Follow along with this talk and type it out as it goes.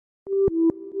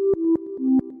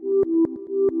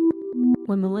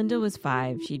When Melinda was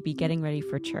 5, she'd be getting ready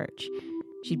for church.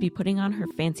 She'd be putting on her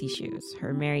fancy shoes,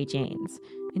 her Mary Janes,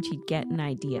 and she'd get an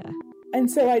idea. And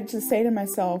so I'd just say to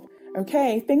myself,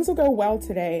 okay, things will go well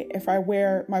today if I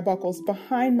wear my buckles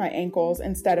behind my ankles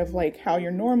instead of like how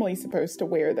you're normally supposed to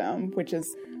wear them, which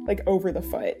is like over the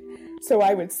foot. So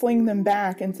I would sling them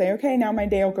back and say, okay, now my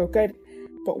day will go good.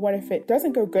 But what if it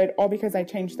doesn't go good, all because I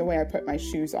changed the way I put my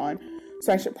shoes on?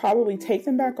 So I should probably take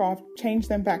them back off, change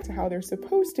them back to how they're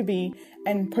supposed to be,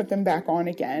 and put them back on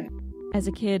again. As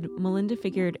a kid, Melinda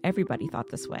figured everybody thought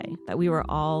this way, that we were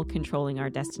all controlling our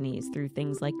destinies through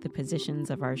things like the positions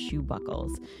of our shoe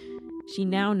buckles. She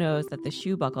now knows that the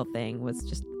shoe buckle thing was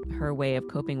just her way of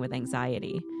coping with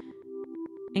anxiety.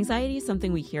 Anxiety is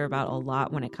something we hear about a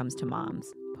lot when it comes to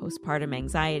moms. Postpartum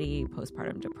anxiety,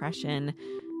 postpartum depression.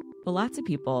 But lots of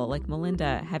people, like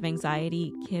Melinda, have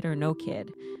anxiety, kid or no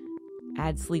kid.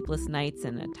 Add sleepless nights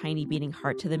and a tiny beating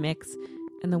heart to the mix,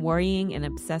 and the worrying and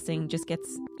obsessing just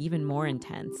gets even more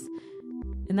intense.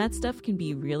 And that stuff can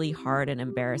be really hard and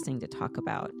embarrassing to talk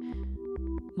about.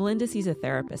 Melinda sees a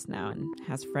therapist now and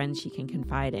has friends she can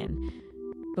confide in.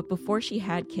 But before she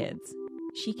had kids,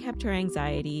 she kept her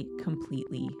anxiety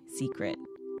completely secret,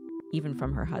 even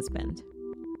from her husband.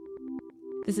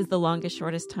 This is The Longest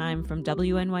Shortest Time from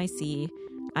WNYC.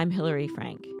 I'm Hillary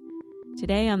Frank.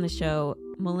 Today on the show,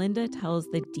 Melinda tells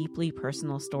the deeply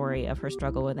personal story of her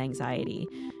struggle with anxiety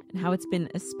and how it's been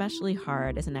especially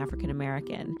hard as an African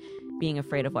American, being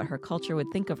afraid of what her culture would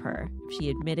think of her if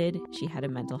she admitted she had a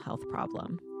mental health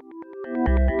problem.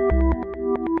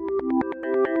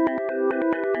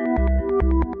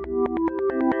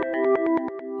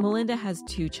 Melinda has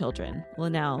 2 children,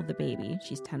 Linnell, the baby,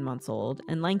 she's 10 months old,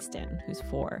 and Langston, who's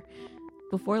 4.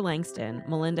 Before Langston,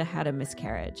 Melinda had a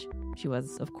miscarriage. She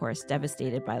was, of course,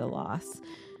 devastated by the loss.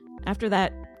 After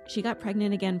that, she got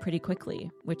pregnant again pretty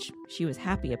quickly, which she was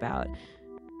happy about.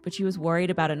 But she was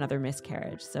worried about another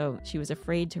miscarriage, so she was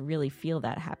afraid to really feel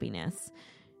that happiness.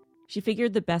 She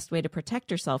figured the best way to protect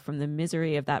herself from the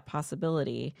misery of that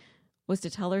possibility was to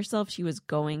tell herself she was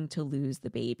going to lose the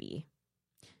baby.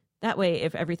 That way,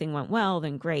 if everything went well,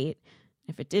 then great.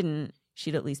 If it didn't,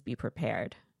 she'd at least be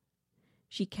prepared.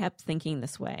 She kept thinking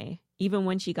this way, even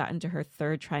when she got into her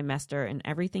 3rd trimester and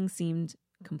everything seemed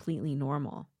completely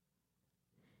normal.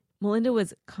 Melinda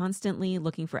was constantly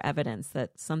looking for evidence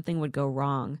that something would go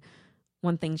wrong.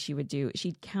 One thing she would do,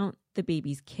 she'd count the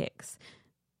baby's kicks.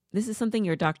 This is something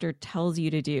your doctor tells you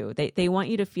to do. They want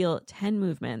you to feel 10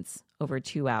 movements over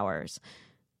 2 hours.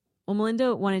 Well,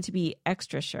 Melinda wanted to be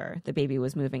extra sure the baby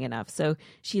was moving enough, so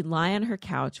she'd lie on her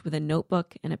couch with a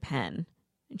notebook and a pen,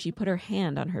 and she'd put her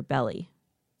hand on her belly.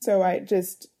 So I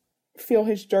just feel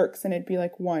his jerks, and it'd be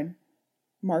like 1,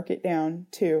 mark it down,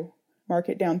 2, mark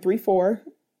it down, 3, 4,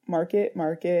 mark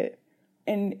it.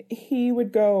 And he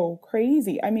would go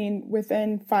crazy. I mean,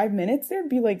 within 5 minutes, there'd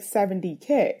be like 70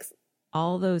 kicks.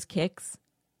 All those kicks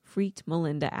freaked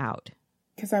Melinda out.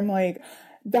 Because I'm like,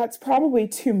 that's probably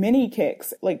too many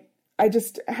kicks. Like, I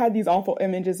just had these awful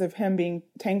images of him being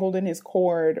tangled in his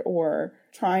cord or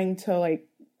trying to like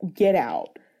get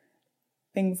out.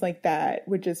 Things like that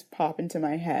would just pop into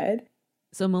my head.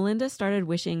 So Melinda started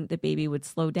wishing the baby would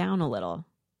slow down a little.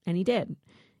 And he did.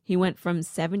 He went from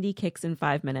 70 kicks in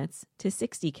 5 minutes to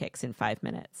 60 kicks in 5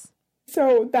 minutes.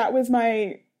 So that was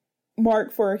my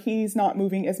mark for he's not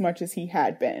moving as much as he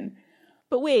had been.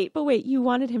 But wait, you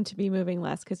wanted him to be moving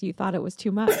less because you thought it was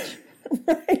too much.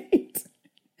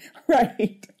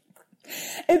 Right.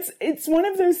 It's one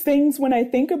of those things when I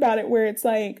think about it where it's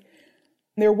like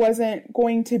there wasn't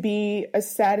going to be a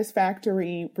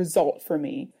satisfactory result for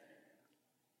me.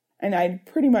 And I'd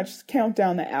pretty much count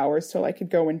down the hours till I could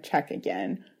go and check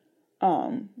again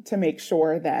to make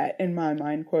sure that in my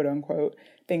mind, quote unquote,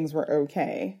 things were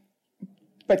okay.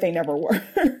 But they never were.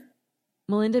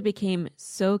 Melinda became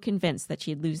so convinced that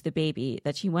she'd lose the baby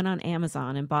that she went on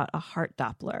Amazon and bought a heart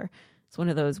Doppler. It's one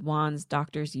of those wands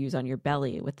doctors use on your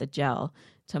belly with the gel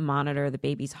to monitor the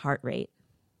baby's heart rate.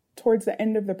 Towards the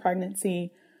end of the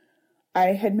pregnancy,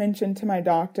 I had mentioned to my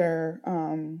doctor,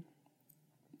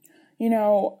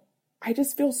 I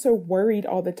just feel so worried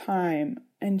all the time.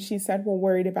 And she said, well,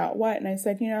 worried about what? And I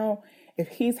said, if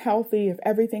he's healthy, if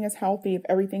everything is healthy, if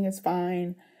everything is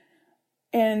fine.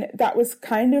 And that was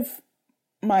kind of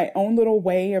my own little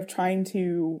way of trying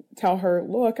to tell her,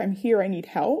 look, I'm here, I need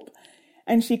help.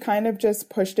 And she kind of just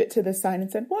pushed it to the side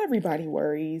and said, well, everybody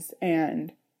worries.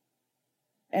 And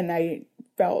I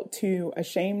felt too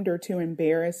ashamed or too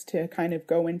embarrassed to kind of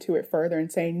go into it further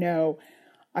and say, no,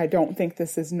 I don't think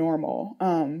this is normal.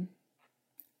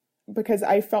 Because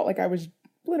I felt like I was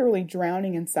literally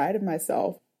drowning inside of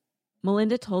myself.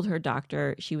 Melinda told her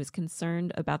doctor she was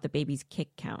concerned about the baby's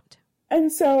kick count.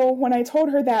 And so when I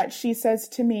told her that, she says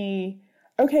to me,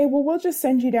 okay, well, we'll just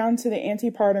send you down to the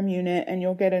antepartum unit and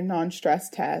you'll get a non-stress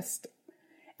test.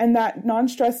 And that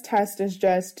non-stress test is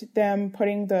just them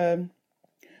putting the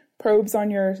probes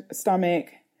on your stomach,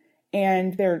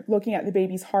 and they're looking at the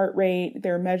baby's heart rate.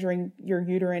 They're measuring your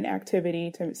uterine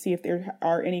activity to see if there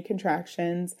are any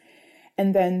contractions.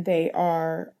 And then they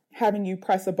are having you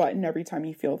press a button every time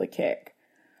you feel the kick.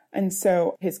 And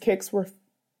so his kicks were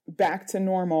back to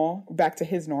normal, back to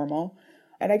his normal.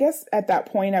 And I guess at that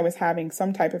point I was having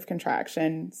some type of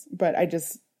contractions, but I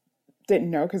just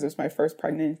didn't know because it was my first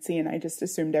pregnancy and I just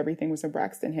assumed everything was a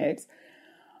Braxton Hicks.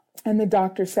 And the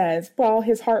doctor says, well,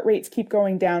 his heart rates keep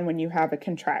going down when you have a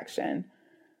contraction.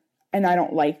 And I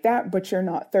don't like that, but you're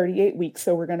not 38 weeks,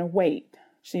 so we're going to wait.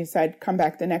 She said, come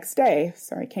back the next day.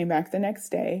 So I came back the next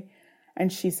day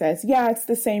and she says, yeah, it's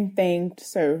the same thing.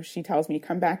 So she tells me to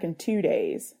come back in 2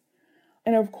 days.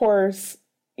 And of course,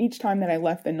 each time that I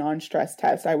left the non-stress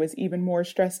test, I was even more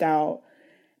stressed out.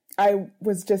 I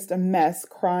was just a mess,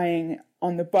 crying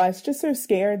on the bus, just so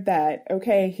scared that,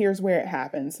 okay, here's where it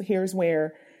happens. Here's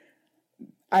where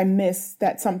I miss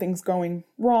that something's going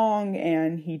wrong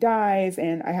and he dies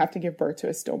and I have to give birth to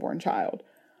a stillborn child.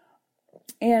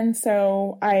 And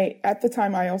so at the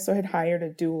time, I also had hired a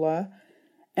doula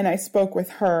and I spoke with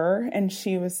her and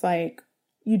she was like,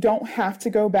 you don't have to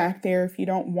go back there if you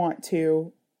don't want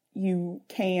to. You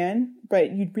can,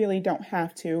 but you really don't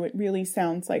have to. It really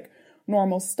sounds like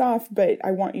normal stuff, but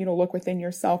I want you to look within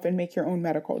yourself and make your own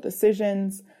medical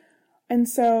decisions. And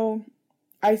so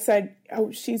I said,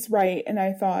 oh, she's right. And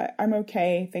I thought, I'm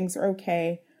okay. Things are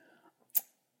okay.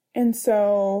 And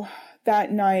so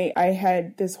that night I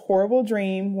had this horrible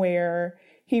dream where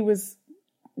he was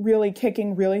really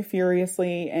kicking really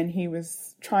furiously and he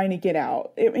was trying to get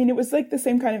out. It was like the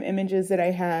same kind of images that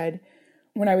I had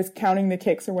when I was counting the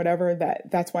kicks or whatever,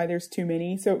 that's why there's too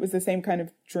many. So it was the same kind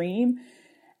of dream.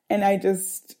 And I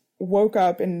just woke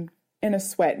up in a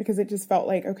sweat because it just felt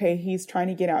like, okay, he's trying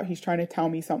to get out. He's trying to tell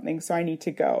me something. So I need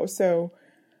to go. So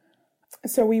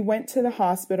we went to the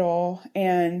hospital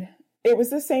and it was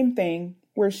the same thing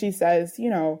where she says, you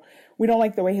know, we don't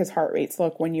like the way his heart rates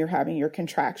look when you're having your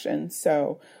contractions.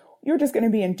 So you're just going to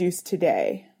be induced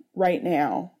today, right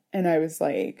now. And I was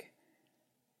like,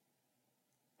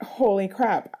 holy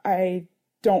crap, I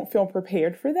don't feel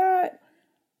prepared for that.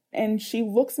 And she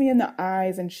looks me in the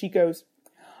eyes and she goes,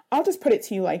 I'll just put it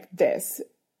to you like this.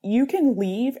 You can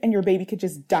leave and your baby could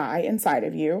just die inside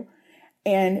of you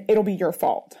and it'll be your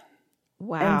fault.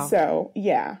 Wow. And so,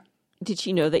 yeah. Did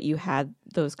she know that you had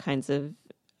those kinds of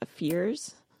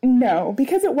fears? No,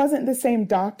 because it wasn't the same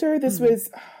doctor. This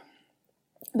was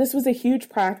a huge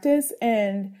practice.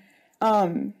 And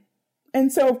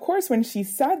so of course, when she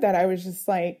said that, I was just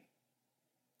like,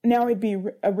 now I'd be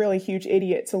a really huge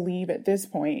idiot to leave at this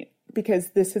point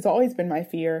because this has always been my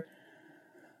fear.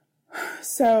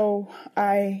 So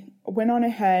I went on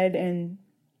ahead and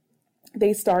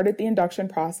they started the induction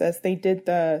process. They did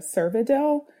the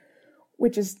Cervidil,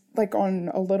 which is like on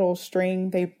a little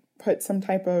string. They put some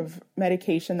type of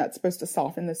medication that's supposed to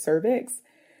soften the cervix.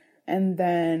 And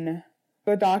then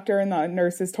the doctor and the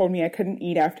nurses told me I couldn't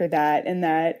eat after that. And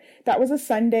that was a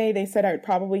Sunday. They said I would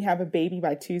probably have a baby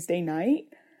by Tuesday night.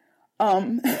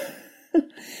 And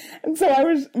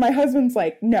so my husband's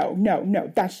like, no,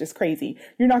 that's just crazy.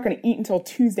 You're not going to eat until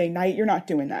Tuesday night. You're not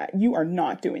doing that. You are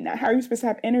not doing that. How are you supposed to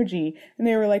have energy? And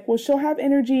they were like, well, she'll have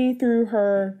energy through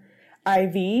her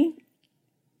IV.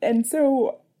 And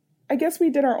so I guess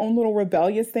we did our own little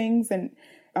rebellious things. And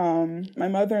my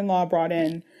mother-in-law brought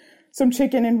in some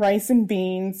chicken and rice and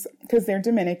beans because they're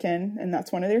Dominican and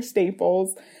that's one of their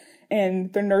staples.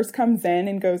 And the nurse comes in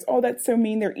and goes, oh, that's so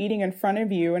mean. They're eating in front of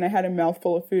you. And I had a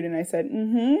mouthful of food and I said,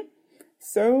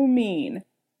 so mean.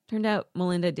 Turned out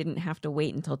Melinda didn't have to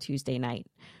wait until Tuesday night.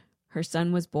 Her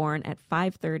son was born at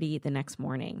 5:30 the next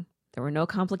morning. There were no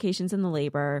complications in the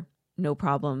labor, no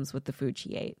problems with the food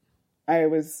she ate. I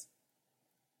was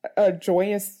a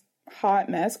joyous, hot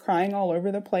mess, crying all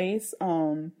over the place.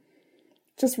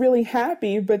 Just really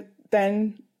happy. But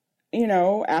then, you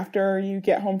know, after you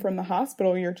get home from the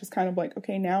hospital, you're just kind of like,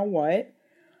 okay, now what?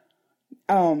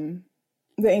 The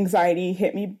anxiety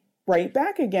hit me right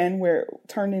back again, where it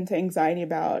turned into anxiety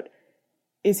about,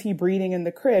 is he breathing in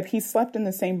the crib? He slept in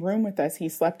the same room with us. He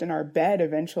slept in our bed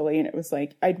eventually. And it was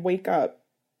like, I'd wake up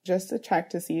just to check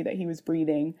to see that he was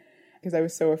breathing because I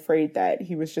was so afraid that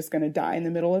he was just going to die in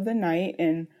the middle of the night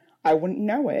and I wouldn't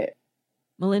know it.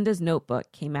 Melinda's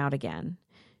notebook came out again.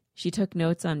 She took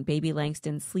notes on baby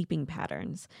Langston's sleeping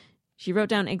patterns. She wrote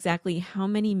down exactly how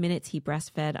many minutes he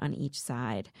breastfed on each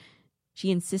side. She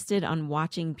insisted on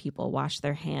watching people wash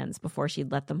their hands before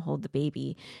she'd let them hold the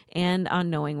baby, and on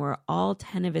knowing where all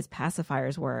 10 of his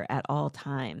pacifiers were at all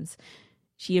times.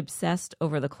 She obsessed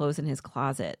over the clothes in his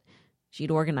closet. She'd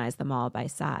organized them all by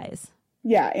size.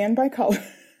 Yeah, and by color.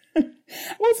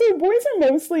 Well, so boys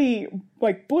are mostly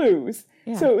like blues.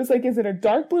 Yeah. So it was like, is it a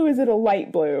dark blue? Is it a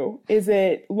light blue? Is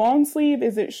it long sleeve?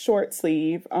 Is it short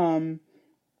sleeve?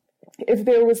 If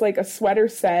there was like a sweater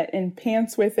set and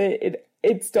pants with it,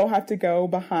 it'd still have to go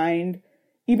behind.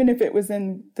 Even if it was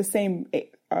in the same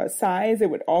size, it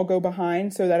would all go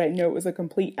behind so that I know it was a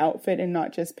complete outfit and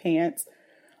not just pants.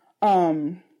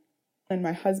 And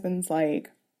my husband's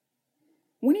like,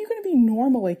 when are you going to be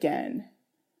normal again?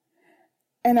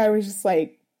 And I was just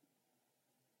like,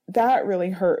 that really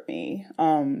hurt me,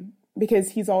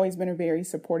 because he's always been a very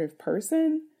supportive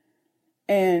person.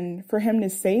 And for him to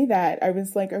say that, I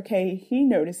was like, okay, he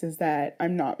notices that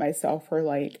I'm not myself, or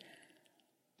like,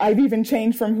 I've even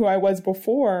changed from who I was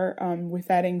before. With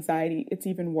that anxiety, it's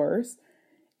even worse.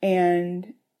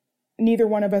 And neither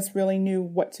one of us really knew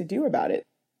what to do about it.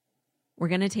 We're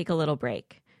going to take a little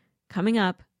break. Coming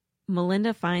up,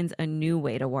 Melinda finds a new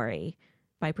way to worry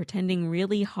by pretending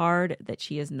really hard that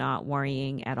she is not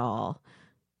worrying at all.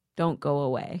 Don't go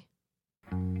away.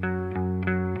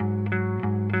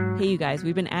 Hey, you guys,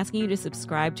 we've been asking you to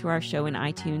subscribe to our show in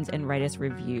iTunes and write us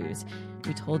reviews.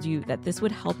 We told you that this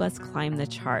would help us climb the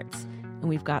charts, and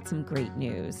we've got some great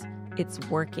news. It's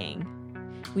working.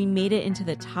 We made it into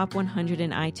the top 100 in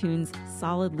iTunes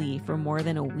solidly for more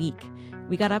than a week.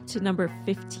 We got up to number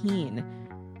 15.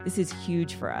 This is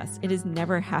huge for us. It has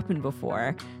never happened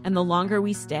before. And the longer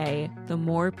we stay, the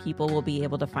more people will be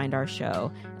able to find our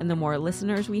show. And the more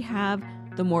listeners we have,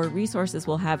 the more resources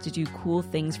we'll have to do cool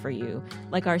things for you,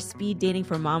 like our Speed Dating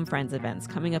for Mom Friends events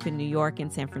coming up in New York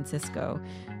and San Francisco.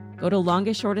 Go to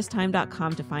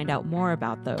longestshortesttime.com to find out more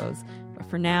about those. But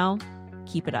for now,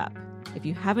 keep it up. If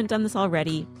you haven't done this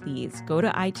already, please go to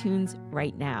iTunes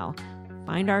right now.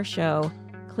 Find our show,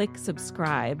 click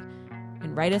subscribe,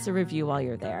 and write us a review while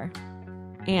you're there.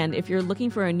 And if you're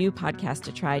looking for a new podcast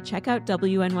to try, check out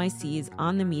WNYC's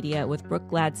On the Media with Brooke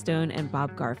Gladstone and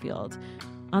Bob Garfield.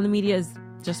 On the Media is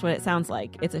just what it sounds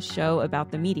like. It's a show about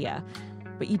the media,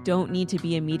 but you don't need to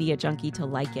be a media junkie to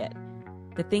like it.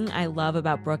 The thing I love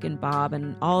about Brooke and Bob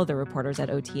and all the reporters at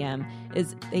OTM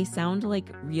is they sound like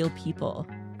real people,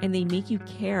 and they make you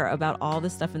care about all the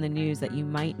stuff in the news that you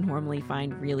might normally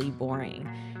find really boring.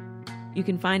 You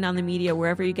can find On the Media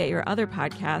wherever you get your other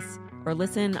podcasts, or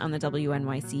listen on the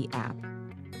WNYC app.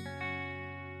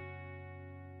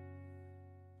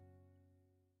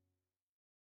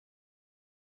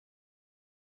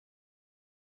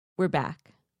 We're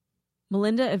back.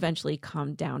 Melinda eventually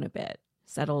calmed down a bit,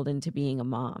 settled into being a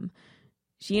mom.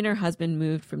 She and her husband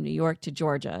moved from New York to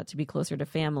Georgia to be closer to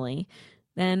family.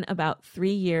 Then, about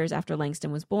 3 years after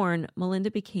Langston was born, Melinda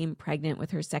became pregnant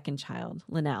with her second child,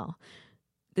 Linnell.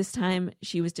 This time,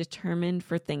 she was determined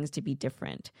for things to be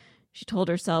different. She told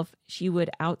herself she would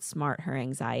outsmart her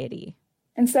anxiety.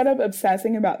 Instead of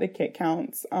obsessing about the kid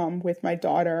counts with my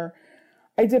daughter,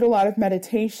 I did a lot of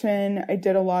meditation. I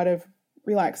did a lot of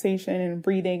relaxation and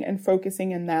breathing and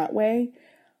focusing in that way,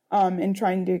 and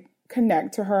trying to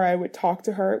connect to her. I would talk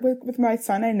to her. With my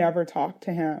son, I never talked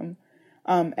to him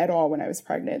at all when I was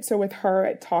pregnant. So with her,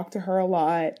 I talked to her a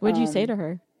lot. What did you say to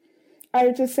her? I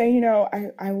would just say,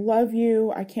 I love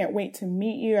you. I can't wait to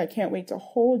meet you. I can't wait to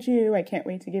hold you. I can't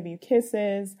wait to give you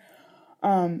kisses.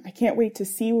 I can't wait to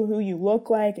see who you look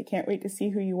like. I can't wait to see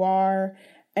who you are.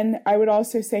 And I would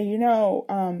also say,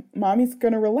 mommy's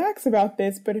going to relax about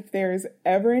this, but if there's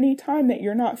ever any time that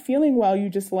you're not feeling well, you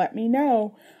just let me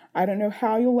know. I don't know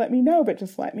how you'll let me know, but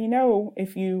just let me know.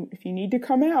 If you need to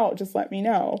come out, just let me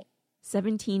know.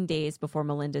 17 days before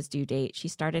Melinda's due date, she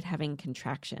started having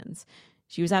contractions.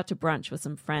 She was out to brunch with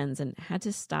some friends and had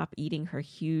to stop eating her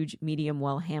huge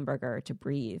medium-well hamburger to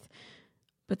breathe.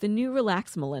 But the new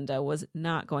relaxed Melinda was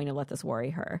not going to let this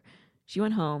worry her. She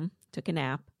went home, took a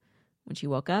nap. When she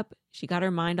woke up, she got her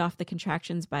mind off the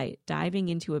contractions by diving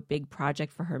into a big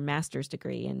project for her master's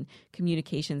degree in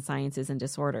communication sciences and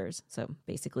disorders, so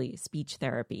basically speech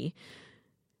therapy.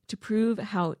 To prove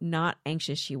how not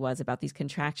anxious she was about these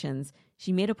contractions,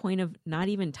 she made a point of not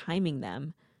even timing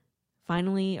them.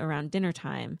 Finally, around dinner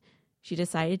time, she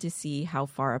decided to see how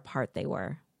far apart they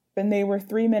were. And they were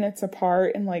 3 minutes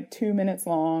apart and like 2 minutes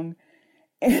long.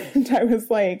 And I was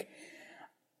like,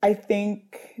 I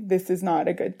think this is not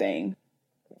a good thing.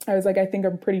 I was like, I think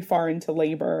I'm pretty far into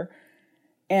labor.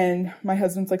 And my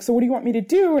husband's like, so what do you want me to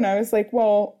do? And I was like,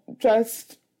 well,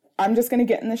 I'm just going to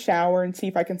get in the shower and see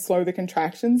if I can slow the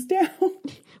contractions down.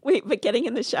 Wait, but getting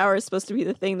in the shower is supposed to be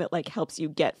the thing that like helps you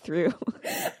get through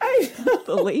I know.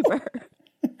 the labor.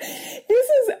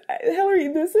 Hillary,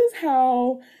 this is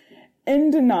how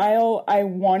in denial I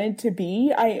wanted to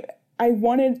be. I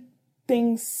wanted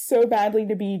things so badly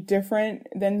to be different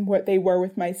than what they were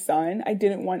with my son. I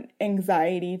didn't want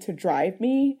anxiety to drive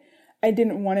me. I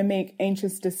didn't want to make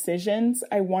anxious decisions.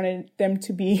 I wanted them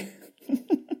to be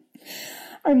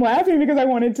I'm laughing because I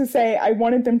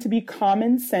wanted them to be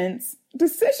common sense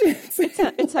decisions.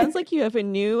 It sounds like you have a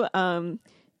new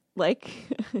like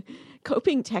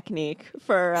coping technique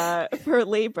for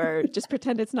labor. Just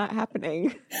pretend it's not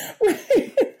happening.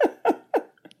 Right.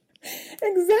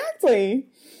 Exactly.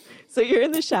 So you're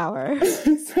in the shower.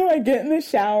 So I get in the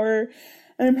shower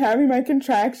and I'm having my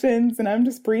contractions and I'm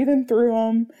just breathing through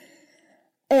them.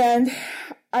 And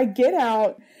I get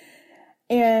out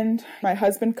and my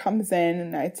husband comes in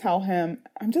and I tell him,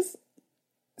 I'm just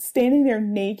standing there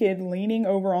naked, leaning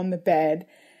over on the bed.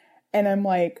 And I'm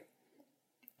like,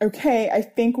 okay, I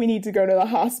think we need to go to the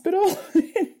hospital.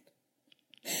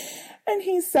 And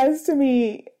he says to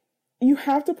me, you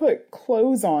have to put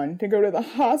clothes on to go to the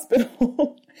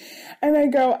hospital. And I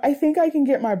go, I think I can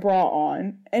get my bra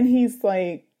on. And he's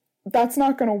like, that's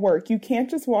not going to work. You can't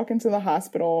just walk into the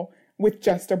hospital with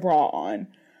just a bra on.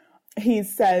 He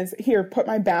says, here, put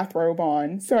my bathrobe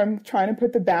on. So I'm trying to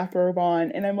put the bathrobe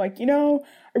on. And I'm like, I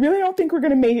really don't think we're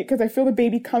going to make it because I feel the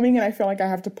baby coming and I feel like I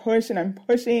have to push and I'm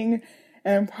pushing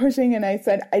and I'm pushing. And I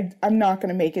said, I'm not going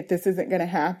to make it. This isn't going to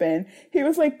happen. He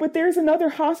was like, but there's another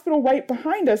hospital right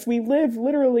behind us. We live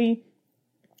literally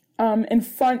in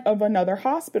front of another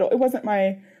hospital. It wasn't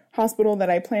my hospital that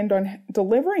I planned on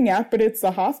delivering at, but it's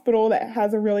a hospital that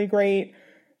has a really great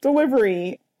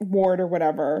delivery ward or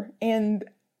whatever. And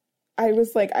I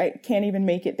was like, I can't even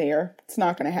make it there. It's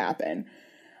not going to happen.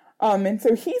 And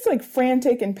so he's like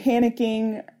frantic and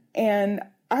panicking, and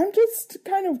I'm just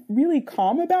kind of really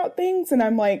calm about things. And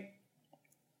I'm like,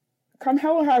 come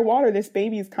hell or high water, this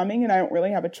baby is coming and I don't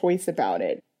really have a choice about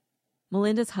it.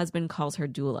 Melinda's husband calls her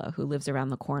doula, who lives around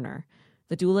the corner.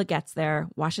 The doula gets there,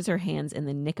 washes her hands in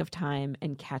the nick of time,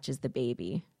 and catches the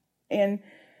baby. And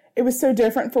it was so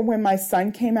different from when my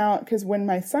son came out, because when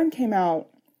my son came out,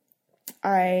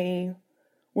 I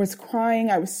was crying.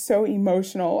 I was so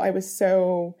emotional. I was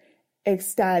so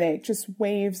ecstatic. Just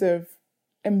waves of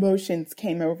emotions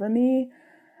came over me.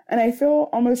 And I feel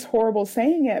almost horrible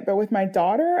saying it, but with my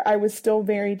daughter, I was still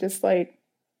very just like,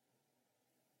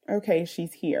 okay,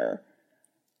 she's here.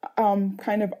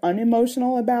 Kind of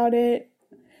unemotional about it.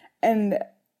 And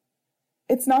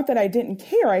it's not that I didn't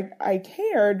care. I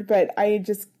cared, but I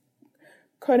just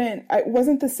couldn't, it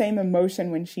wasn't the same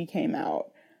emotion when she came out.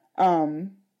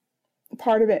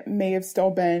 Part of it may have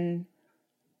still been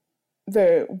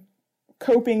the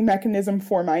coping mechanism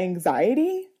for my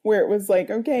anxiety, where it was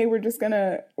like, okay, we're just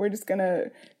gonna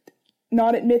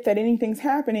not admit that anything's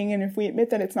happening, and if we admit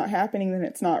that it's not happening, then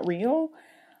it's not real.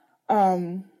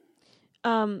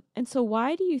 And so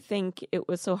why do you think it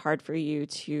was so hard for you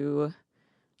to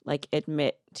like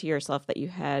admit to yourself that you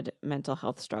had mental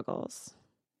health struggles?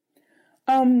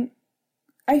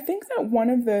 I think that one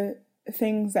of the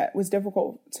things that was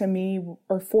difficult to me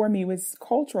or for me was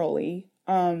culturally,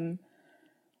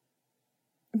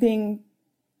 being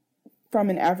from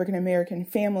an African American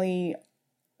family.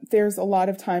 There's a lot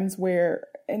of times where,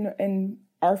 in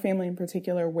our family in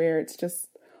particular, where it's just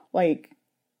like,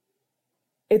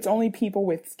 it's only people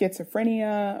with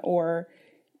schizophrenia or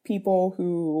people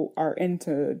who are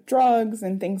into drugs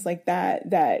and things like that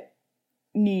that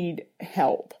need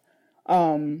help.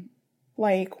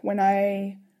 Like when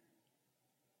I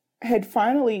had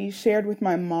finally shared with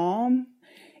my mom,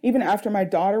 even after my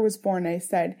daughter was born, I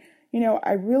said,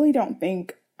 I really don't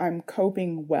think I'm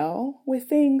coping well with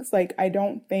things. Like, I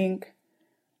don't think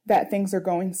that things are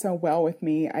going so well with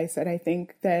me. I said, I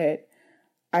think that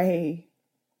I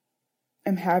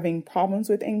am having problems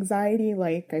with anxiety.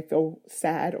 Like, I feel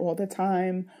sad all the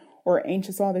time or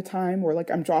anxious all the time, or like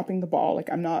I'm dropping the ball,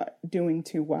 like I'm not doing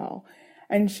too well.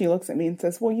 And she looks at me and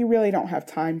says, well, you really don't have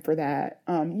time for that.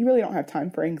 You really don't have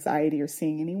time for anxiety or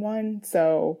seeing anyone.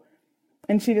 So,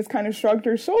 and she just kind of shrugged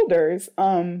her shoulders.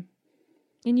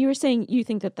 And you were saying you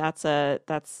think that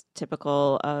that's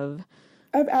typical of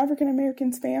African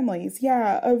Americans' families.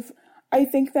 Yeah. I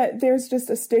think that there's just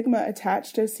a stigma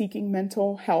attached to seeking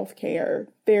mental health care.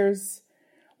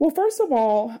 Well, first of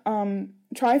all,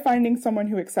 try finding someone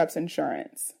who accepts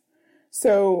insurance.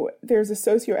 So there's a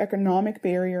socioeconomic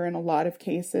barrier in a lot of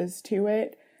cases to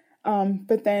it.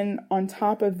 But then on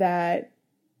top of that,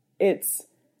 it's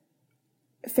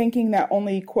thinking that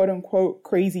only quote unquote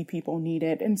crazy people need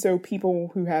it. And so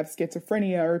people who have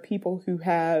schizophrenia or people who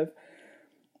have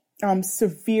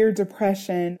severe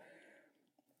depression.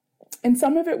 And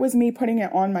some of it was me putting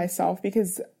it on myself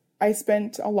because I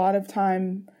spent a lot of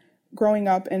time growing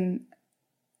up in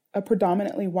a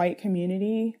predominantly white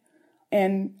community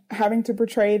and having to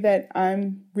portray that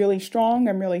I'm really strong,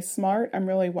 I'm really smart, I'm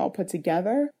really well put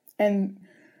together. And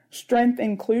strength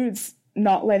includes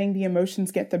not letting the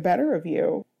emotions get the better of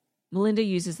you. Melinda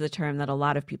uses the term that a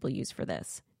lot of people use for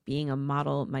this, being a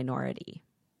model minority.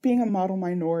 Being a model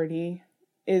minority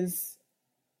is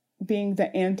being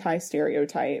the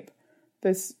anti-stereotype,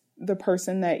 the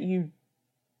person that you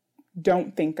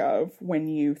don't think of when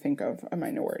you think of a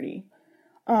minority.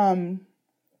 There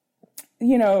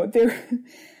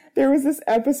was this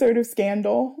episode of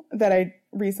Scandal that I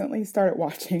recently started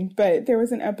watching, but there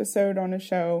was an episode on a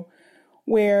show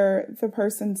where the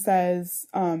person says,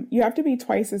 you have to be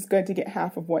twice as good to get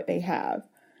half of what they have.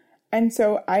 And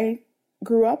so I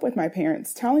grew up with my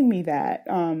parents telling me that,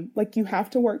 you have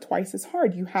to work twice as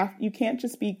hard. You can't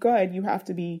just be good. You have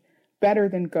to be better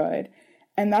than good.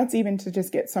 And that's even to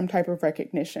just get some type of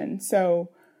recognition. So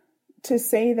to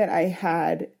say that I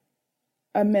had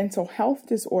a mental health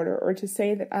disorder or to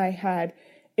say that I had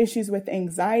issues with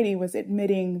anxiety was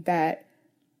admitting that,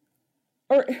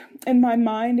 or in my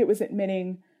mind, it was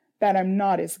admitting that I'm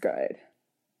not as good.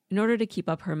 In order to keep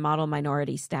up her model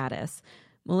minority status,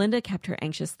 Melinda kept her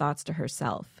anxious thoughts to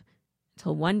herself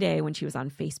until one day when she was on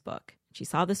Facebook. She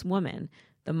saw this woman,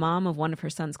 the mom of one of her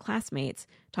son's classmates,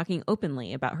 talking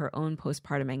openly about her own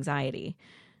postpartum anxiety.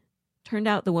 Turned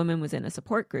out the woman was in a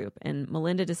support group, and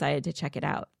Melinda decided to check it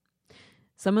out.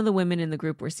 Some of the women in the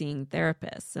group were seeing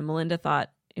therapists, and Melinda thought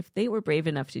if they were brave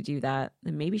enough to do that,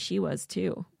 then maybe she was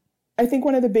too. I think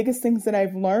one of the biggest things that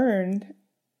I've learned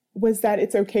was that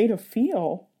it's okay to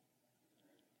feel.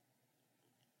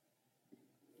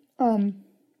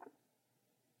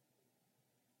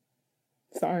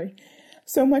 Sorry.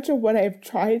 So much of what I've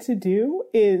tried to do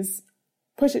is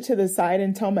push it to the side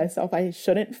and tell myself I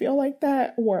shouldn't feel like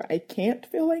that or I can't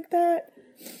feel like that.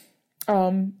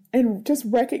 And just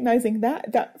recognizing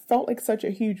that felt like such a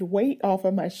huge weight off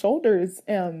of my shoulders.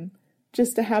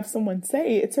 Just to have someone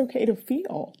say it's okay to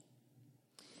feel.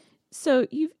 So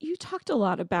you talked a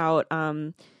lot about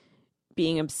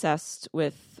being obsessed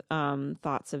with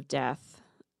thoughts of death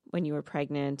when you were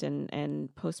pregnant and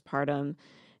postpartum.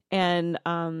 And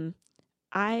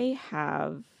I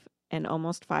have an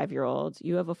almost 5-year-old.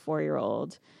 You have a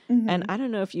 4-year-old. Mm-hmm. And I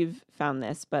don't know if you've found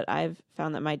this, but I've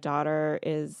found that my daughter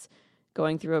is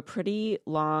going through a pretty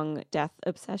long death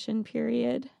obsession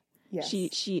period. Yes.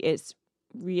 She is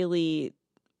really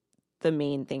the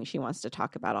main thing she wants to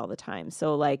talk about all the time.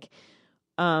 So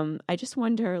I just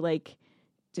wonder,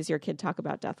 does your kid talk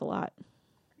about death a lot?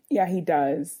 Yeah, he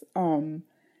does.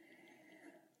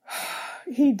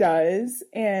 He does.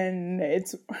 And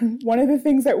it's one of the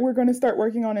things that we're going to start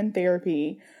working on in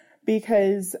therapy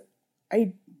because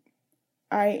I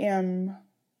am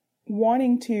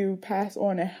wanting to pass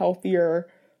on a healthier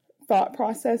thought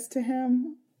process to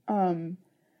him.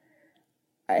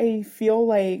 I feel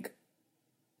like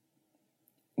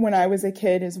when I was a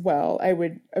kid as well, I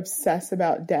would obsess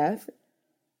about death.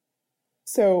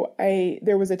 So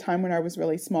there was a time when I was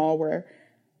really small where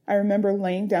I remember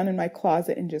laying down in my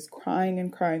closet and just crying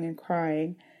and crying and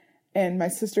crying. And my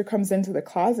sister comes into the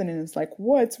closet and is like,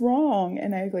 "What's wrong?"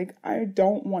 And I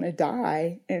don't want to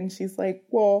die. And she's like,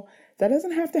 "Well, that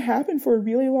doesn't have to happen for a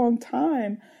really long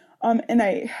time." And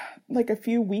a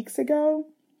few weeks ago,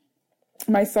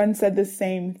 my son said the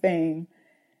same thing.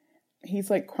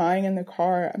 He's crying in the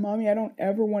car, "Mommy, I don't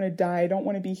ever want to die. I don't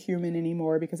want to be human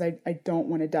anymore because I don't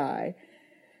want to die."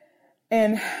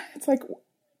 And it's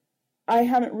I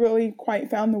haven't really quite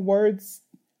found the words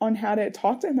on how to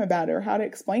talk to him about it or how to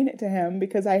explain it to him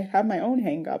because I have my own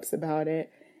hang-ups about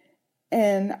it.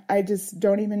 And I just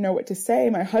don't even know what to say.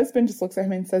 My husband just looks at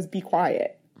him and says, "Be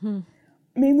quiet."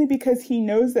 Mainly because he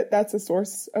knows that that's a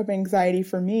source of anxiety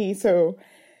for me. So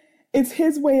it's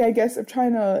his way, I guess, of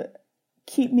trying to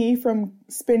keep me from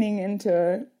spinning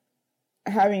into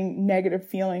having negative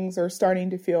feelings or starting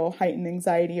to feel heightened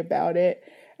anxiety about it.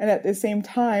 And at the same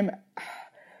time,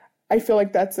 I feel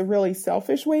like that's a really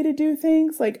selfish way to do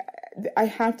things. I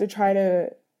have to try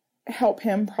to help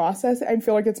him process it. I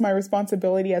feel like it's my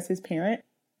responsibility as his parent.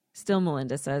 Still,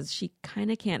 Melinda says she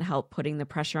kind of can't help putting the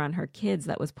pressure on her kids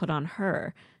that was put on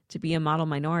her to be a model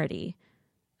minority,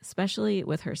 especially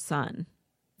with her son.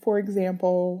 For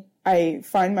example, I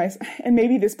find and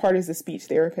maybe this part is the speech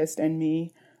therapist in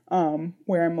me,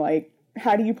 where I'm like,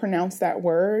 "How do you pronounce that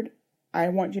word?" I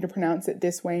want you to pronounce it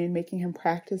this way, and making him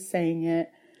practice saying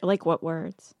it. Like what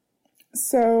words?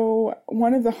 So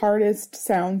one of the hardest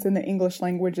sounds in the English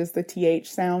language is the TH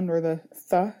sound, or the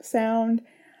th sound.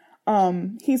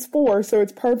 He's 4, so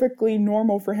it's perfectly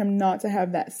normal for him not to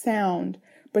have that sound,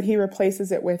 but he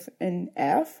replaces it with an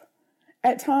F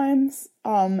at times.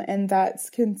 And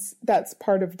that's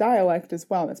part of dialect as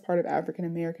well. That's part of African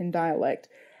American dialect.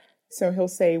 So he'll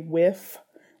say whiff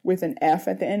with an F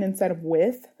at the end instead of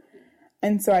with.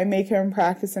 And so I make him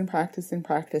practice and practice and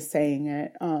practice saying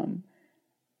it.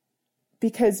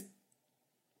 Because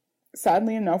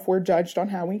sadly enough, we're judged on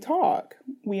how we talk.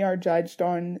 We are judged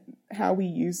on how we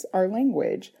use our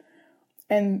language.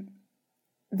 And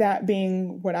that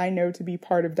being what I know to be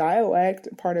part of dialect,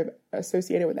 part of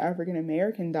associated with African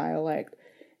American dialect,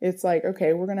 it's like,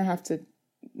 okay, we're going to have to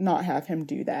not have him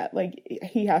do that. Like,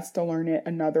 he has to learn it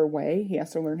another way. He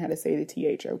has to learn how to say the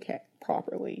TH okay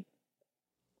properly.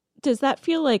 Does that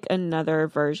feel like another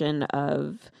version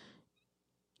of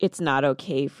it's not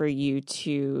okay for you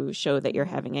to show that you're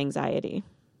having anxiety?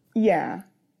 Yeah.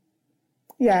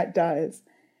 Yeah, it does.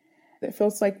 It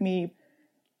feels like me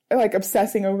like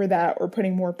obsessing over that or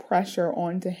putting more pressure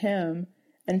onto him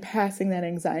and passing that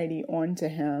anxiety onto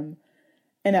him.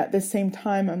 And at the same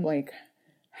time, I'm like,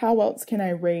 how else can I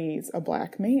raise a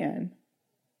Black man?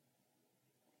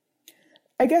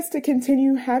 I guess to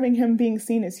continue having him being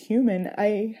seen as human,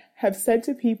 I have said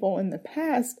to people in the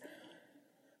past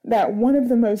that one of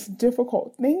the most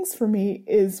difficult things for me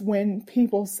is when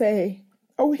people say,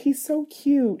 oh, he's so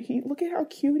cute. Look at how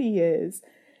cute he is.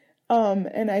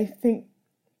 And I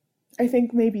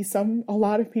think maybe a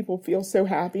lot of people feel so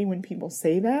happy when people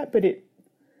say that, but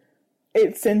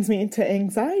it sends me into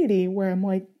anxiety where I'm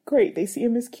like, great, they see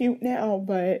him as cute now,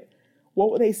 but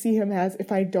what will they see him as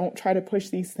if I don't try to push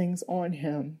these things on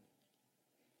him?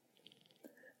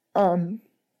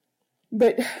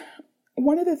 But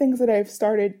one of the things that I've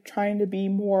started trying to be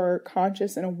more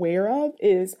conscious and aware of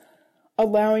is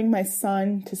allowing my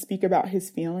son to speak about his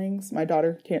feelings. My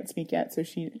daughter can't speak yet, so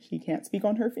she can't speak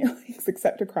on her feelings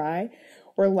except to cry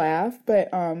or laugh.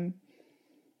 But,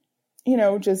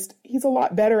 just he's a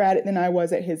lot better at it than I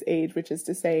was at his age, which is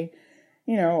to say,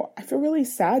 I feel really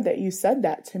sad that you said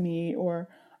that to me, or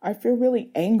I feel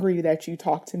really angry that you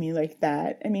talked to me like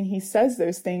that. I mean, he says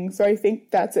those things, so I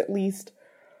think that's at least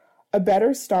a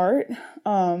better start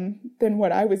than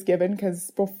what I was given, because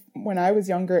when I was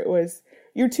younger, it was,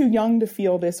 you're too young to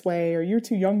feel this way, or you're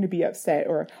too young to be upset,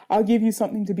 or I'll give you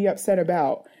something to be upset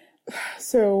about.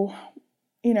 So,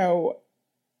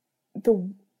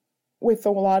 with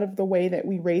a lot of the way that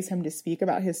we raise him to speak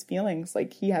about his feelings,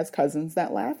 like he has cousins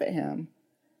that laugh at him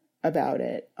about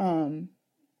it.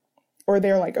 Or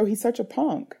they're like, oh, he's such a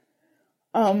punk.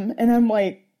 And I'm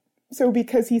like, so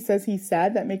because he says he's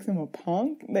sad, that makes him a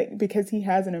punk? Like, because he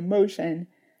has an emotion,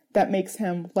 that makes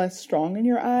him less strong in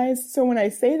your eyes? So when I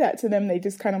say that to them, they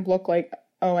just kind of look like,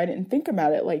 oh, I didn't think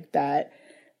about it like that.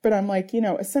 But I'm like,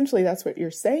 essentially that's what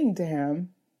you're saying to him.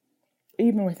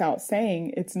 Even without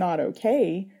saying it's not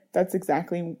okay, that's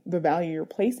exactly the value you're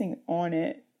placing on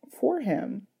it for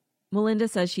him. Melinda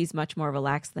says she's much more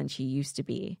relaxed than she used to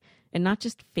be, and not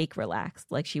just fake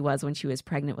relaxed like she was when she was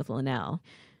pregnant with Linnell.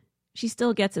 She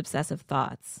still gets obsessive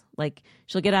thoughts, like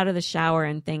she'll get out of the shower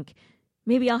and think,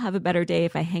 maybe I'll have a better day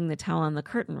if I hang the towel on the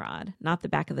curtain rod, not the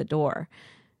back of the door.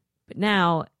 But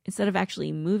now, instead of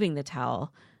actually moving the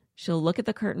towel, she'll look at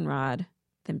the curtain rod,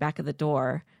 then back at the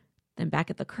door, then back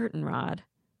at the curtain rod.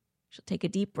 She'll take a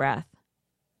deep breath,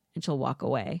 and she'll walk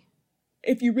away.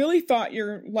 If you really thought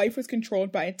your life was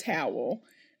controlled by a towel,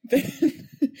 then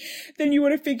you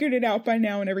would have figured it out by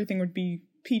now and everything would be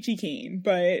peachy keen.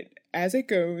 But as it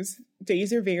goes,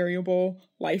 days are variable,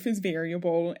 life is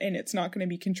variable, and it's not going to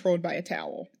be controlled by a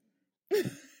towel.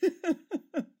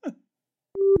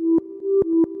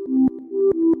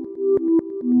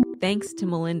 Thanks to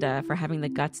Melinda for having the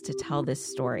guts to tell this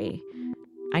story.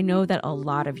 I know that a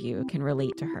lot of you can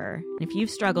relate to her. If you've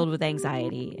struggled with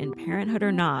anxiety, in parenthood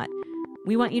or not,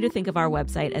 we want you to think of our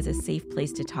website as a safe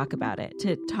place to talk about it,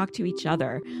 to talk to each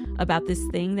other about this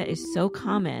thing that is so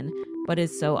common, but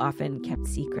is so often kept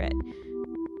secret.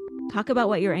 Talk about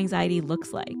what your anxiety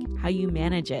looks like, how you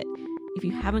manage it. If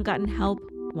you haven't gotten help,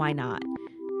 why not?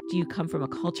 Do you come from a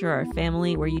culture or a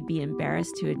family where you'd be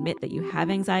embarrassed to admit that you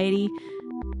have anxiety?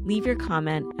 Leave your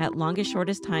comment at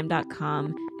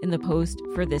longestshortesttime.com in the post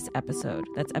for this episode.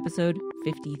 That's episode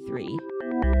 53.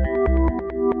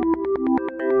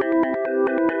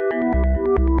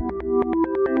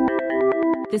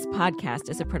 This podcast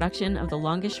is a production of The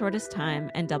Longest Shortest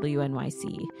Time and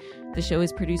WNYC. The show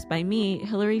is produced by me,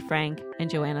 Hillary Frank, and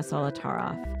Joanna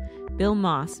Solitaroff. Bill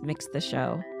Moss mixed the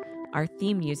show. Our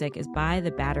theme music is by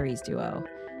the Batteries Duo.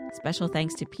 Special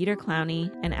thanks to Peter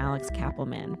Clowney and Alex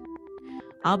Kappelman.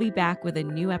 I'll be back with a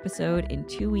new episode in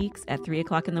 2 weeks at 3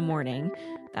 o'clock in the morning.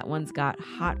 That one's got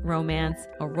hot romance,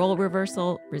 a role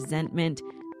reversal, resentment,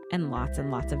 and lots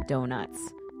of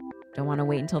donuts. Don't want to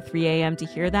wait until 3 a.m. to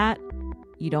hear that?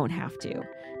 You don't have to.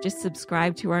 Just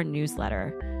subscribe to our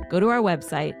newsletter. Go to our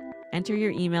website, enter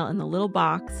your email in the little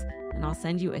box, and I'll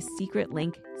send you a secret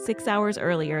link 6 hours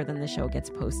earlier than the show gets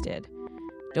posted.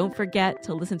 Don't forget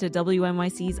to listen to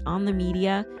WNYC's On the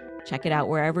Media. Check it out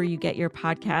wherever you get your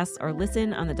podcasts or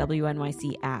listen on the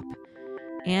WNYC app.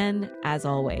 And as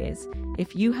always,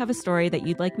 if you have a story that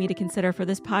you'd like me to consider for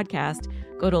this podcast,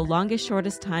 go to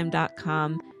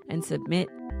longestshortesttime.com and submit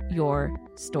your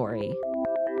story.